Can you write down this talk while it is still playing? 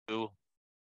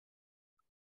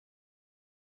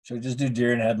Should we just do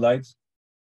deer in headlights?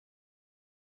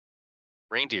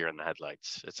 Reindeer in the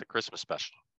headlights. It's a Christmas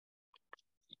special.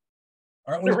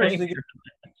 Aren't we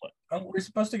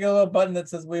supposed to get a little button that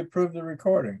says we approve the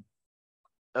recording?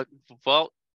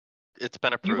 Well, it's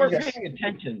been approved. You weren't paying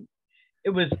attention.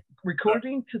 It was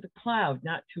recording to the cloud,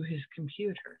 not to his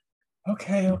computer.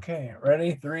 Okay.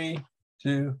 Ready? 3,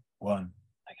 2, 1.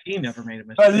 Like he never made a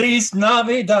mistake. Feliz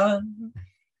Navidad.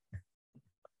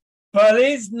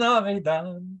 Feliz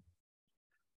Navidad.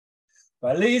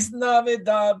 Feliz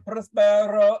Navidad.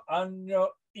 Prospero año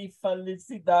y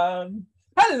felicidad.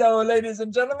 Hello, ladies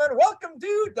and gentlemen. Welcome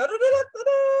to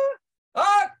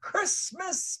a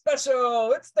Christmas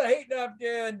special. It's the Hate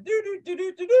Napkin.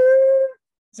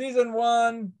 Season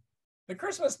 1, the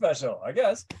Christmas special, I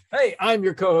guess. Hey, I'm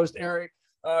your co-host, Eric,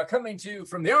 coming to you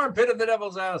from the armpit of the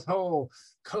devil's asshole,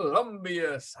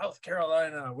 Columbia, South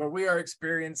Carolina, where we are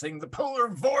experiencing the polar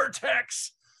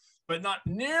vortex, but not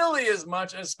nearly as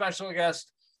much as special guest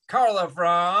Carla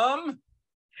from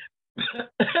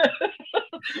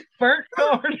Burnt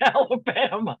Corn,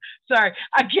 Alabama. Sorry,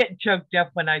 I get choked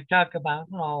up when I talk about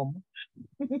home.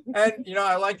 And,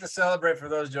 I like to celebrate for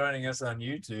those joining us on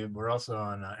YouTube. We're also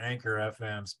on Anchor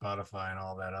FM, Spotify, and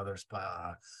all that other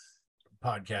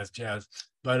podcast jazz.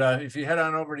 But if you head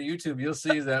on over to YouTube, you'll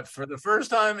see that for the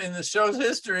first time in the show's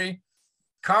history,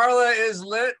 Carla is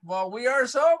lit while we are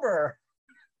sober.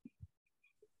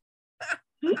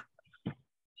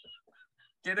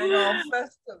 Getting all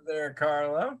festive there,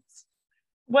 Carla.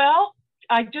 Well,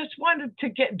 I just wanted to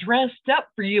get dressed up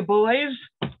for you boys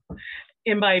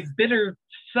in my bitter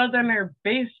Southerner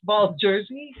baseball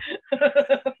jersey.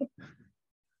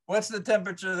 What's the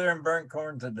temperature there in Burnt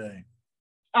Corn today?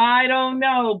 I don't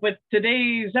know, but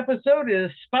today's episode is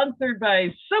sponsored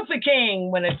by Sofa King.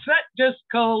 When it's not just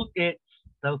cold, it's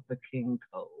Sofa King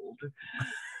cold.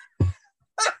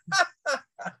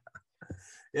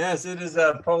 Yes, it is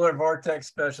a polar vortex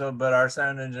special, but our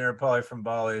sound engineer, Polly from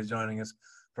Bali, is joining us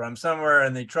from somewhere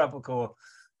in the tropical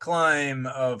clime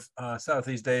of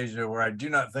Southeast Asia, where I do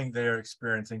not think they are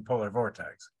experiencing polar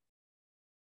vortex.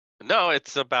 No,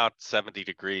 it's about 70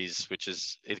 degrees, which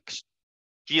is,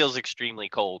 feels extremely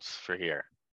cold for here.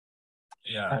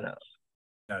 Yeah.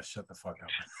 No, shut the fuck up.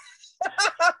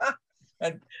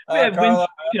 And we have wind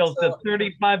chills to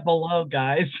 35 below,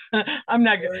 guys. I'm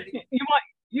not gonna.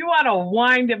 You want to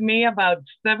whine to me about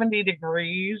 70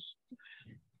 degrees?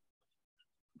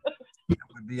 It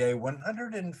would be a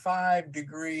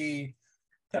 105-degree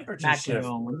temperature shift.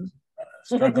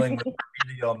 Struggling with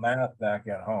remedial math back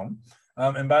at home.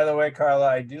 And by the way, Carla,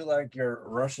 I do like your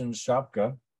Russian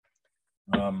shapka.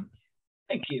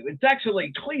 Thank you. It's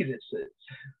actually Cletus's.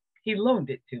 He loaned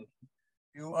it to me.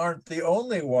 You aren't the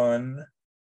only one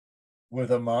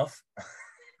with a muff.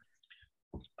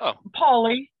 Oh,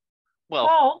 Polly. Well,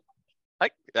 Paul.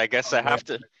 I guess I have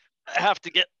to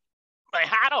get my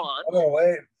hat on. Oh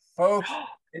wait, folks,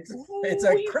 it's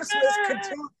a Christmas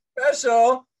couture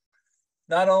special.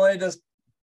 Not only does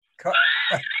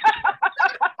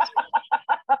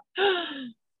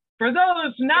for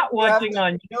those not watching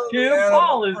on YouTube,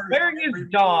 Paul is wearing his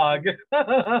dog. You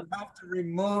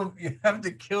have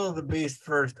to kill the beast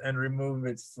first and remove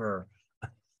its fur.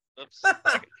 Oops.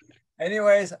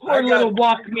 Anyways, poor little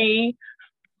walk me.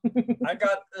 I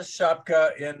got this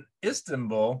shapka in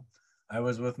Istanbul. I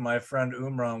was with my friend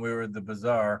Umran. We were at the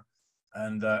bazaar,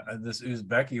 and this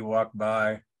Uzbeki walked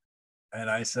by, and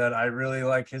I said, I really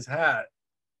like his hat.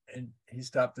 And he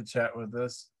stopped to chat with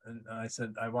us, and I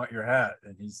said, I want your hat.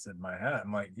 And he said, my hat?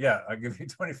 I'm like, yeah, I'll give you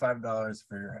 $25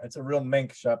 for your hat. It's a real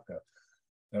mink shapka.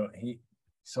 So he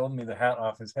sold me the hat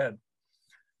off his head.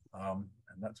 And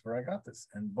that's where I got this.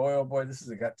 And boy, oh boy, this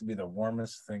has got to be the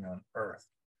warmest thing on earth.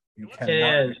 You cannot.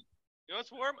 It is. You know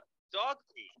what's warm? Dog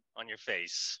pee on your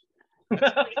face. That's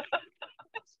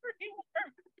pretty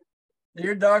warm.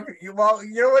 Your dog, what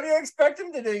do you expect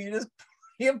him to do? You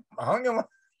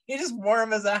just wore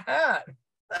him as a hat.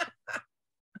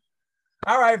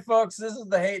 All right, folks, this is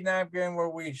the Hate Napkin, where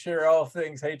we share all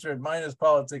things hatred minus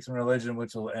politics and religion,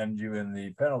 which will end you in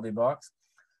the penalty box.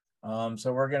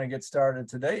 So we're going to get started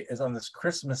today. Is on this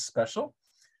Christmas special.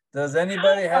 Does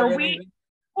anybody have any?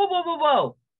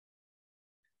 Whoa.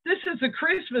 This is a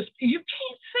Christmas. You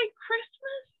can't say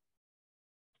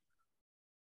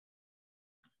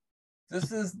This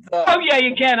Christmas. is the. Oh yeah,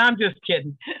 you can. I'm just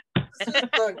kidding. This is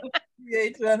the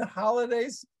PHN holiday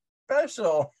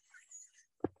special.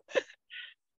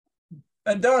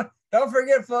 And don't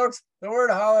forget, folks, the word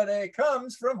holiday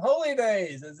comes from holy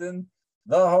days, as in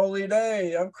the holy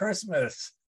day of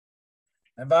Christmas.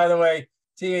 And by the way,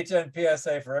 THN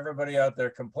PSA for everybody out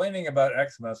there complaining about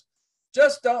Xmas.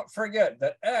 Just don't forget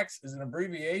that X is an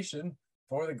abbreviation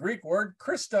for the Greek word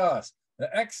Christos. The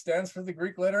X stands for the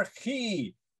Greek letter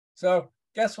chi. So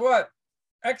guess what?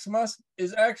 Xmas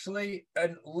is actually a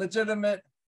legitimate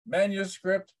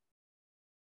manuscript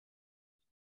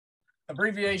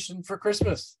abbreviation for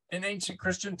Christmas in ancient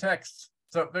Christian texts.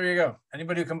 So there you go.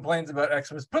 Anybody who complains about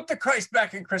Xmas, put the Christ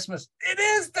back in Christmas. It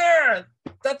is there.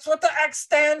 That's what the X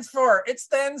stands for. It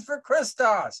stands for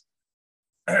Christos.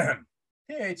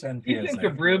 THNPSA. You think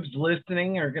the rubes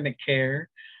listening are going to care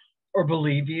or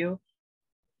believe you?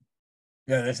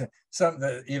 Yeah, there's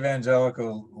the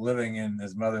evangelical living in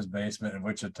his mother's basement in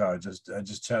Wichita just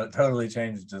totally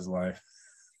changed his life.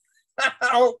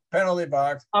 Oh, penalty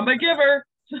box. I'm a giver.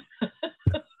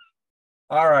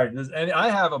 All right. I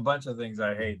have a bunch of things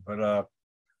I hate, but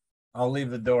I'll leave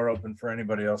the door open for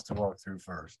anybody else to walk through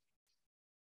first.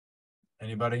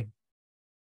 Anybody?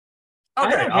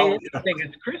 Okay, I don't hate anything.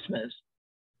 It's Christmas.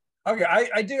 Okay,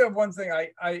 I do have one thing.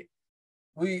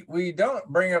 We don't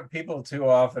bring up people too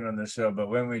often on the show, but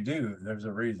when we do, there's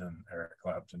a reason, Eric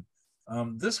Clapton.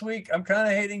 This week, I'm kind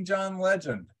of hating John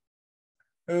Legend,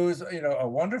 who's a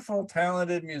wonderful,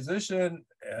 talented musician,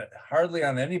 hardly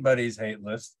on anybody's hate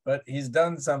list, but he's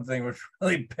done something which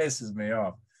really pisses me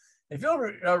off. If you'll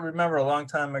remember a long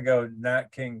time ago,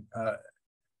 Nat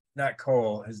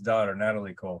Cole, his daughter,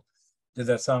 Natalie Cole, did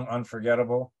that song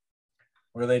Unforgettable,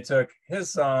 where they took his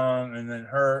song and then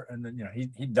her, and then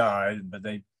he died, but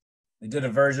they did a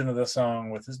version of the song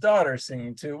with his daughter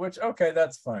singing too, which, okay,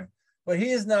 that's fine. But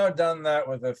he has now done that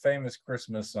with a famous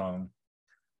Christmas song.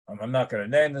 I'm not going to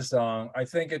name the song. I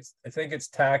think it's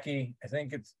tacky. I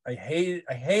hate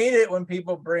it when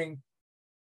people bring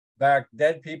back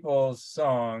dead people's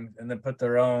songs and then put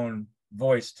their own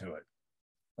voice to it.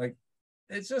 Like,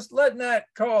 it's just let Nat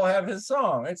Cole have his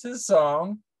song. It's his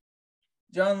song.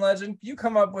 John Legend, you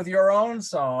come up with your own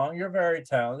song. You're very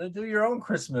talented. Do your own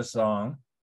Christmas song.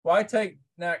 Why take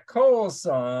Nat Cole's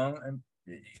song and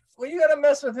you got to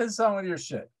mess with his song with your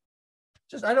shit?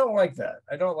 I don't like that.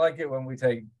 I don't like it when we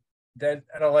take dead.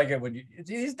 I don't like it when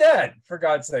he's dead, for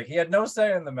God's sake. He had no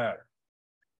say in the matter.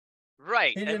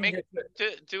 Right. And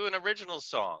do an original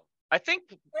song. I think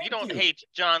you don't hate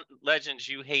John Legend.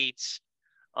 You hate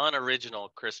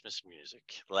unoriginal Christmas music.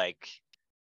 Like,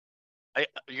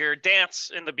 your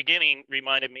dance in the beginning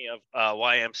reminded me of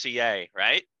YMCA,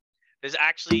 right? There's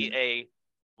actually a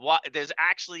YMCA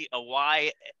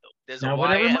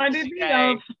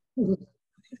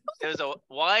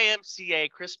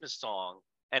Christmas song,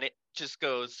 and it just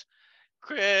goes,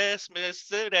 Christmas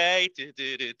today,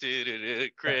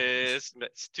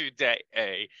 Christmas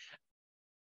today.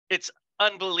 It's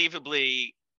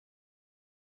unbelievably,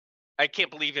 I can't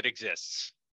believe it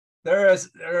exists. There is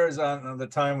on the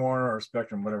Time Warner or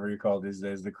Spectrum, whatever you call it these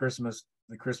days, the Christmas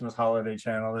holiday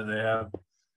channel that they have.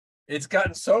 It's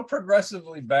gotten so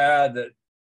progressively bad that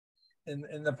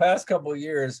in the past couple of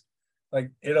years, like,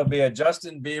 it'll be a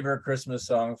Justin Bieber Christmas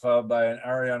song followed by an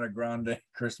Ariana Grande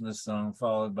Christmas song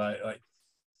followed by, like,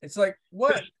 it's like,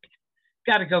 what?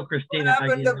 Gotta go, Christina.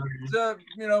 What happened to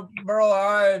Merle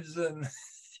Ives and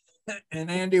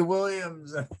Andy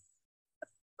Williams?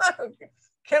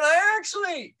 Can I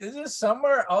actually, is there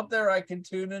somewhere out there I can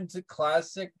tune into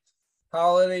classic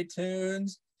holiday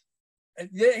tunes? And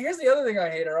here's the other thing I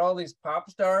hate are all these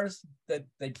pop stars that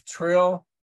they trill.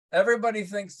 Everybody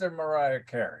thinks they're Mariah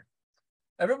Carey.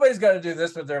 Everybody's got to do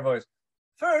this with their voice.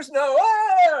 First, no.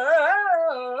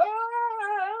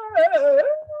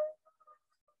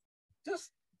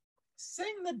 Just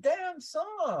sing the damn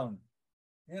song.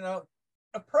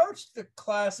 Approach the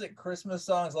classic Christmas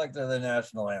songs like they're the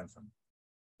national anthem.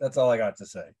 That's all I got to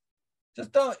say.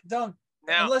 Just don't now,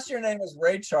 unless your name is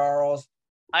Ray Charles.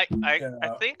 I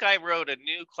think I wrote a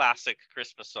new classic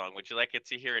Christmas song. Would you like it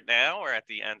to hear it now or at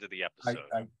the end of the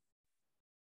episode?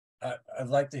 I'd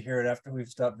like to hear it after we've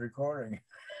stopped recording.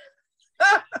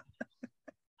 I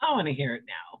want to hear it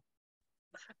now.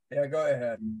 Yeah, go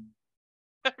ahead.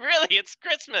 Really, it's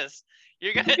Christmas.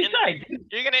 You're gonna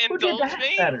indulge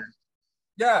me? Better?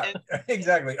 Yeah,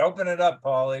 exactly. Open it up,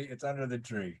 Paulie. It's under the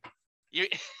tree.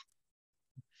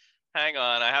 Hang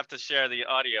on, I have to share the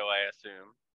audio, I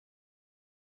assume.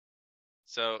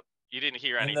 So you didn't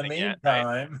hear anything yet,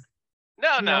 right? No.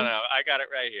 I got it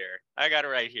right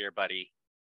here, buddy.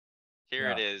 Here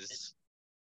it is.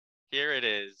 Here it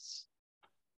is.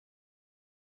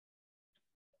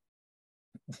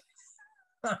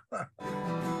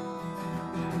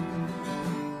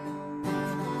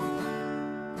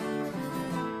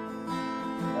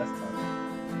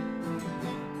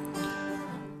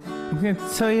 I'm going to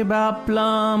tell you about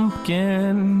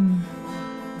Blumpkin.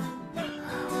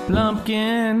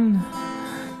 Blumpkin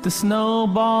the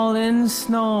snowballing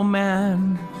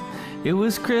snowman. It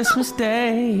was Christmas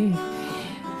Day.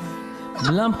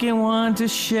 Lumpkin wanted to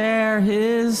share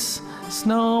his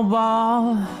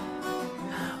snowball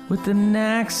with the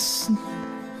next.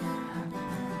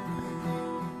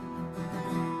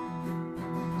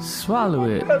 Swallow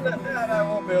it. I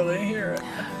won't be able to hear it.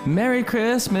 Merry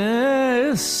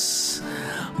Christmas,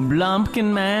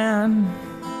 Blumpkin Man.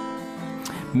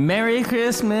 Merry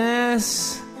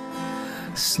Christmas,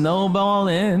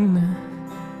 snowballing.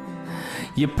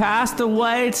 You pass the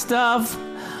white stuff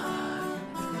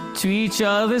to each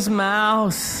other's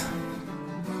mouth.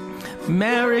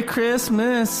 Merry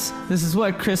Christmas, this is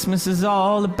what Christmas is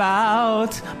all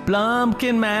about.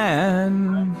 Blumpkin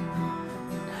Man,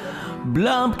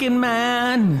 Blumpkin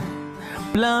Man,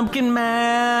 Blumpkin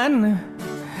Man.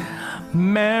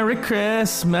 Merry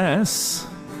Christmas.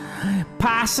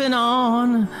 Passing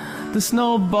on the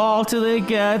snowball till it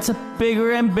gets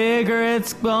bigger and bigger.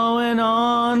 It's going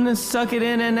on. Suck it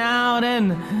in and out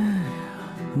and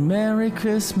Merry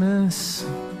Christmas.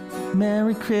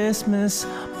 Merry Christmas.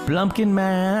 Blumpkin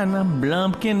Man,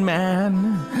 Blumpkin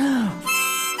Man.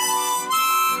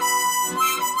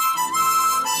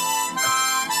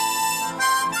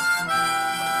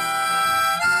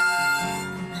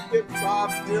 Get Bob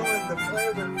Dylan to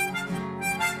play the.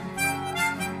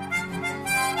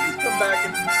 Please come back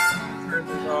and turn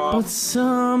it off. But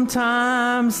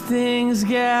sometimes things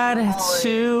get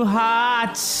too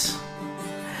hot.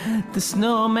 The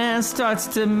snowman starts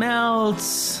to melt.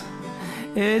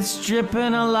 It's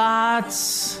dripping a lot.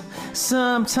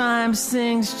 Sometimes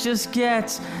things just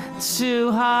get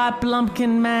too hot,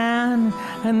 Blumpkin Man,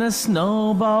 and the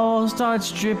snowball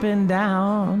starts dripping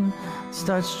down.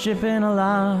 Starts dripping a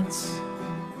lot.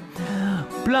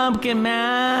 Blumpkin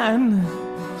Man,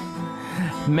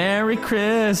 Merry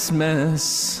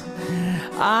Christmas.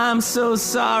 I'm so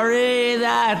sorry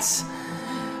that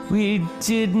we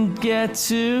didn't get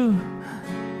to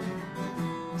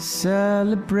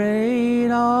celebrate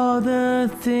all the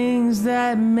things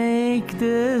that make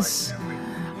this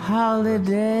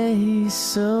holiday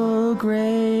so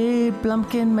great.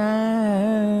 Blumpkin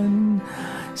Man,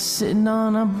 sitting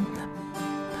on a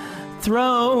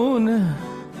throne,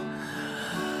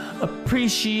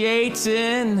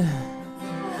 appreciating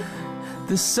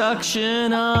the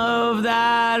suction of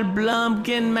that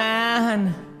Blumpkin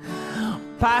Man.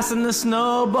 Passing the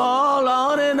snowball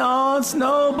on and on,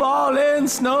 snowballing,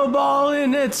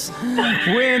 snowballing. It's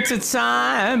winter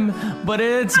time, but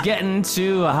it's getting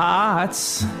too hot.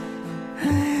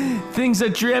 Things are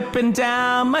dripping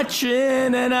down my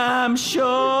chin, and I'm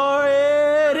sure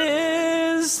it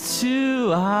is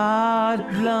too hot,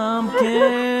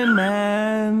 Blumpkin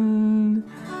Man.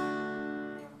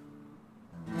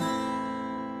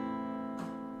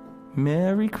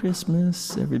 Merry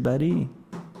Christmas, everybody.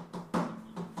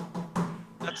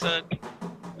 That's a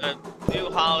new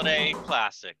holiday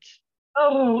classic.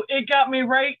 Oh, it got me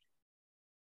right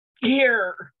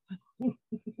here.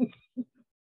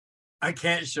 I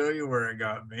can't show you where it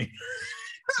got me.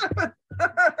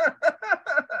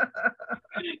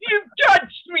 You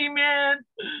touched me, man.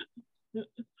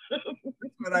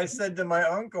 But I said to my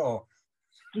uncle.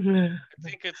 I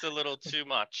think it's a little too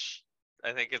much.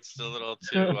 I think it's a little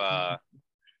too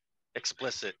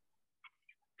explicit.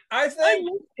 I think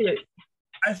it.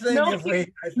 I think we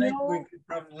could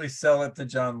probably sell it to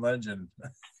John Legend.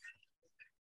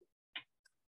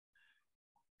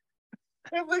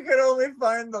 If we could only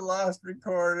find the lost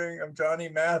recording of Johnny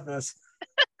Mathis,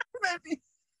 maybe.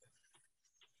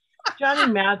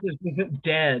 Johnny Mathis isn't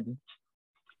dead.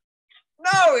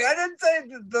 No, I didn't say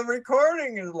the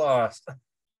recording is lost.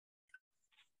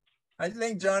 I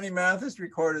think Johnny Mathis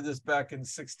recorded this back in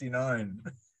 '69.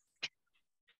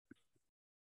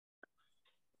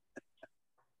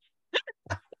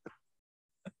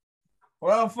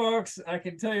 Well, folks, I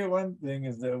can tell you one thing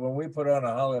is that when we put on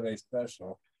a holiday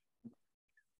special,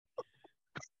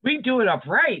 we do it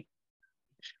upright.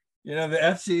 You know, the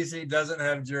FCC doesn't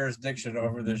have jurisdiction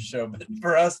over this show, but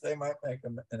for us, they might make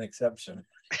an exception.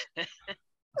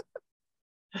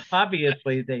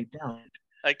 Obviously, they don't.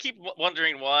 I keep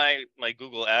wondering why my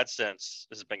Google AdSense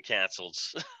has been canceled.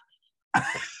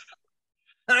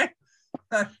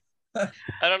 I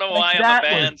don't know why I'm a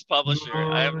band's publisher.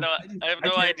 I have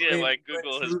no idea why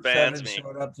Google has banned me.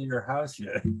 Showed up to your house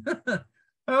yet?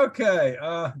 Okay.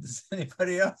 Does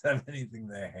anybody else have anything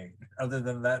they hate other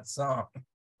than that song?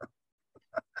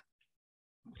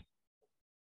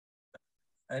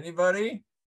 Anybody?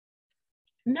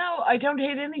 No, I don't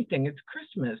hate anything. It's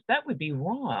Christmas. That would be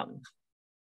wrong.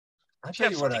 I'll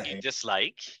tell you what I hate.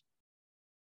 Dislike.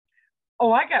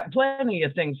 Oh, I got plenty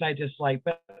of things I dislike,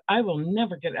 but I will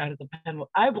never get out of the penalty.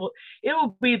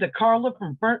 It'll be the Carla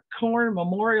from Burnt Corn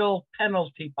Memorial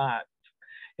penalty box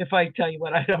if I tell you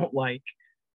what I don't like.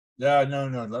 Yeah, no,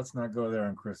 let's not go there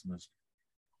on Christmas.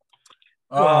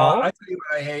 Well, I tell you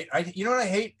what I hate. You know what I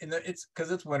hate? It's because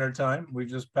it's winter time. We've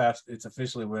just passed. It's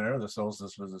officially winter. The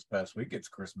solstice was this past week. It's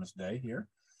Christmas Day here.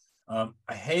 I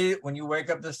hate it when you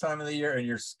wake up this time of the year and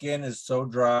your skin is so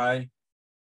dry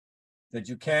that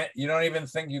you don't even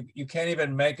think you can't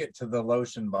even make it to the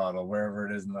lotion bottle wherever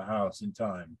it is in the house in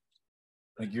time.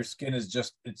 Like your skin is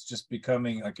just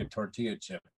becoming like a tortilla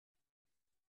chip.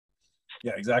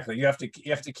 Yeah, exactly. You have to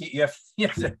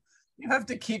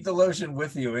keep the lotion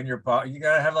with you in your pocket. You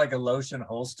gotta have like a lotion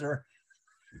holster.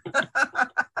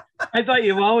 I thought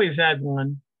you always had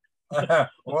one.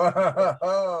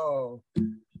 Whoa.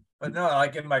 But no,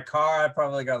 like in my car, I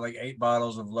probably got like 8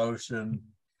 bottles of lotion.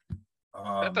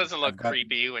 That doesn't look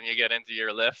creepy when you get into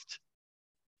your lift.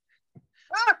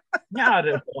 Not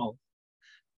at all.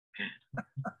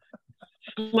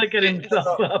 Slicking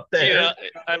himself up there.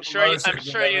 I'm sure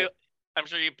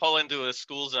you pull into a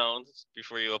school zone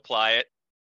before you apply it.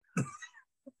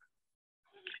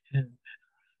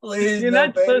 Please, you're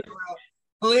not supposed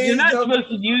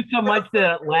to use so much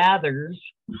that it lathers.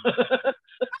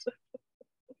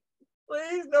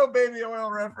 Please, no baby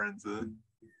oil references.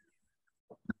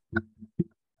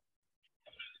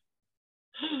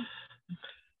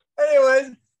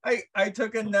 Anyways, I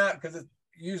took a nap because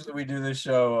usually we do this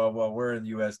show while we're in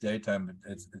U.S. daytime, but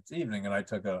it's evening, and I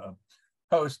took a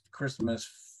post-Christmas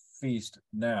feast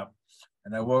nap,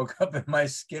 and I woke up and my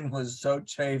skin was so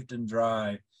chafed and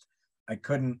dry, I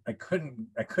couldn't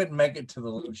make it to the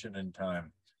lotion in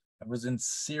time. I was in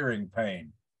searing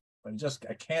pain.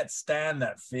 I can't stand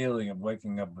that feeling of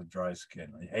waking up with dry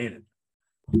skin. I hate it.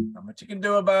 Not much you can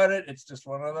do about it. It's just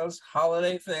one of those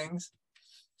holiday things.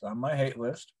 It's on my hate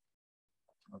list.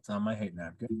 It's on my hate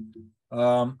napkin.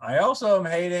 I also am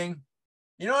hating,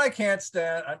 I can't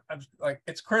stand, I'm like,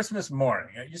 it's Christmas morning.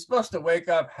 You're supposed to wake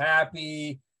up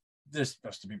happy. There's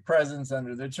supposed to be presents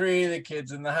under the tree, the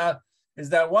kids in the house. Is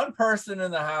that one person in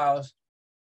the house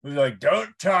who's like,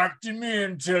 don't talk to me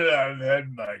until I've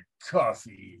had my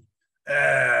coffee.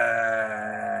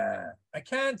 I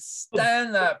can't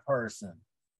stand that person.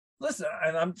 Listen,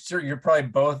 and I'm sure you're probably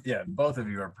both of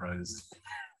you are probably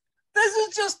this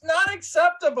is just not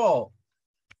acceptable.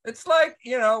 It's like,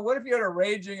 what if you had a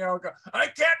raging alcohol? I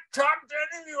can't talk to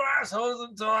any of you assholes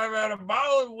until I've had a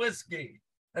bottle of whiskey.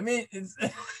 I mean,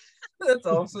 that's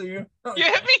also you. You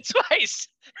hit me twice.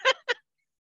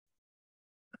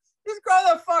 Just grow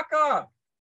the fuck up.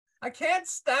 I can't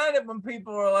stand it when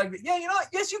people are like, yeah, you know what?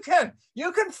 Yes, you can.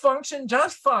 You can function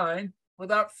just fine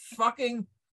without fucking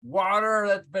water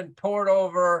that's been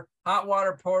hot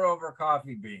water poured over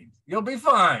coffee beans. You'll be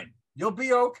fine. You'll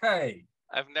be okay.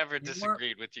 I've never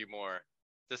disagreed with you more.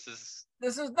 This is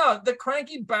not the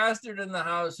cranky bastard in the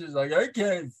house who's like, I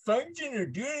can't function or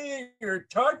do anything or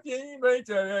talk to anybody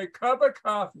to a cup of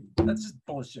coffee. That's just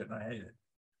bullshit, and I hate it.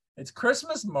 It's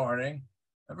Christmas morning.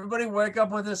 Everybody wake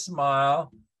up with a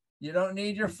smile. You don't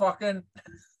need your fucking...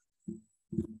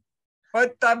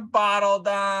 Put the bottle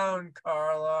down,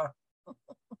 Carla.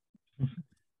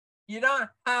 You don't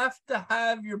have to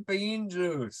have your bean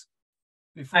juice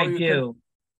before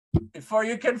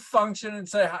you can function and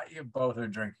say hi. You both are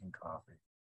drinking coffee.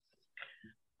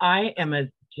 I am as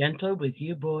gentle with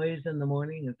you boys in the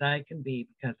morning as I can be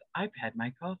because I've had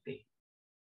my coffee.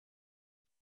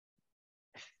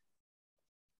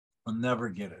 I'll never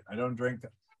get it. I don't drink.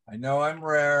 I know I'm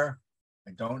rare.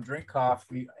 I don't drink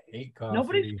coffee. I hate coffee.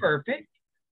 Nobody's perfect.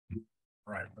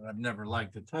 Right, but I've never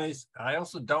liked the taste. I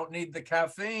also don't need the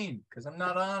caffeine because I'm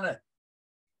not on it.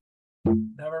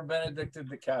 Never been addicted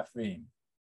to caffeine.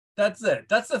 That's it.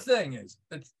 That's the thing is,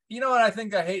 what I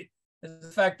think I hate is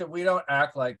the fact that we don't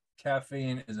act like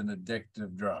caffeine is an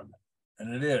addictive drug.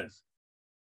 And it is.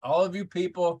 All of you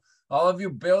people, all of you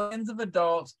billions of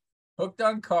adults hooked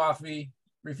on coffee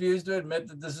refuse to admit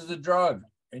that this is a drug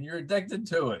and you're addicted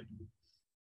to it.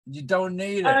 You don't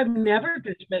need it. I've never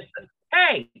dismissed it.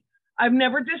 Hey, I've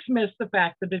never dismissed the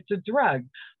fact that it's a drug.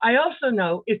 I also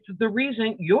know it's the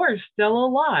reason you're still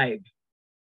alive.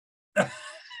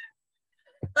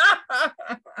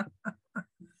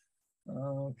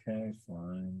 Okay,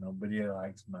 fine. Nobody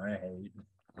likes my hate.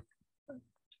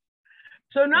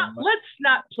 So let's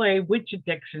not play which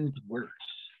addiction's worse.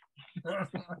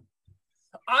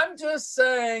 I'm just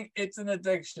saying it's an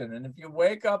addiction. And if you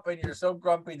wake up and you're so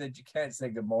grumpy that you can't say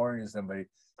good morning to somebody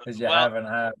because you haven't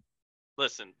had.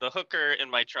 Listen, the hooker in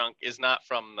my trunk is not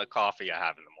from the coffee I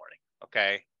have in the morning,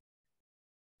 okay?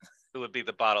 It would be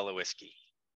the bottle of whiskey.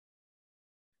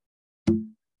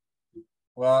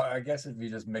 Well, I guess if you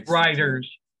just mix writers.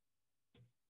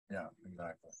 Yeah,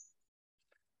 exactly.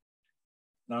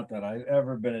 Not that I've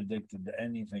ever been addicted to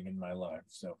anything in my life.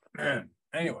 So,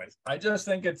 anyways, I just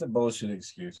think it's a bullshit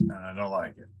excuse, and I don't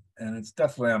like it. And it's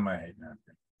definitely on my hate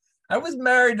napkin. I was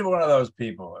married to one of those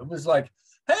people. It was like,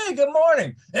 "Hey, good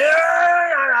morning."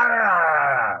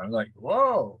 I'm like,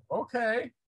 "Whoa,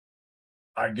 okay.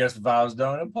 I guess vows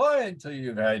don't apply until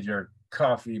you've had your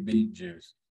coffee bean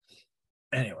juice."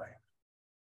 Anyway,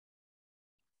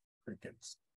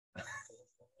 crickets.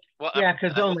 Well, yeah,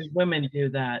 because only women do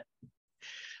that.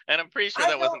 And I'm pretty sure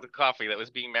that wasn't the coffee. That was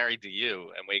being married to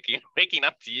you and waking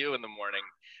up to you in the morning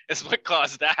is what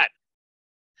caused that.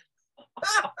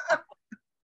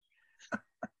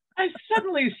 I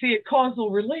suddenly see a causal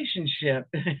relationship.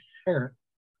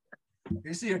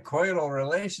 You see a coital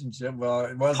relationship. Well,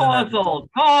 it wasn't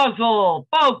causal,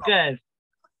 focus.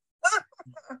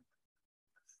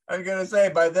 I was gonna say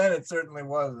by then it certainly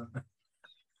wasn't.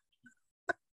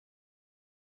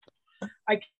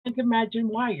 I can't imagine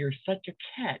why you're such a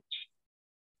catch.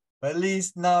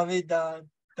 Feliz Navidad.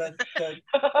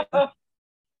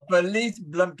 Feliz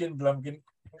Blumpkin Blumpkin.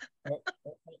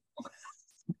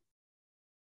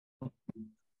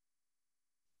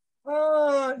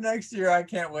 Oh, next year I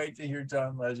can't wait to hear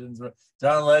John Legends.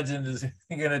 John Legend is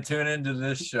going to tune into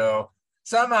this show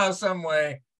somehow, some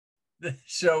way. The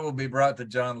show will be brought to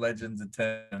John Legend's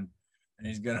attention, and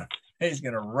he's gonna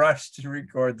rush to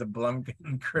record the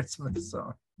Blumpkin Christmas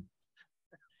song.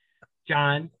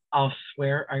 John, I'll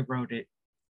swear I wrote it.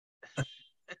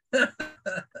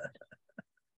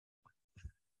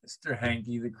 Mr.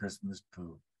 Hanky the Christmas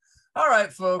Pooh. All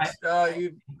right, folks,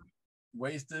 you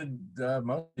wasted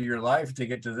most of your life to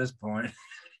get to this point.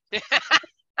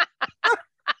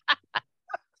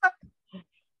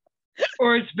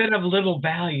 Or it's been of little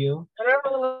value.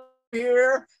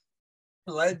 Here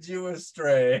led you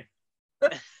astray.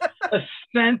 A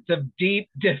sense of deep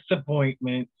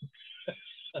disappointment.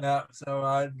 Now,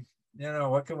 so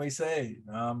what can we say?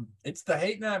 It's the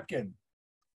hate napkin.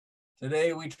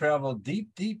 Today we travel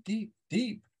deep, deep, deep,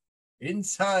 deep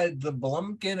inside the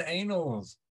Blumpkin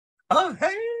anals. Oh,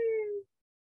 hey!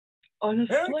 On a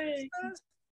sleigh.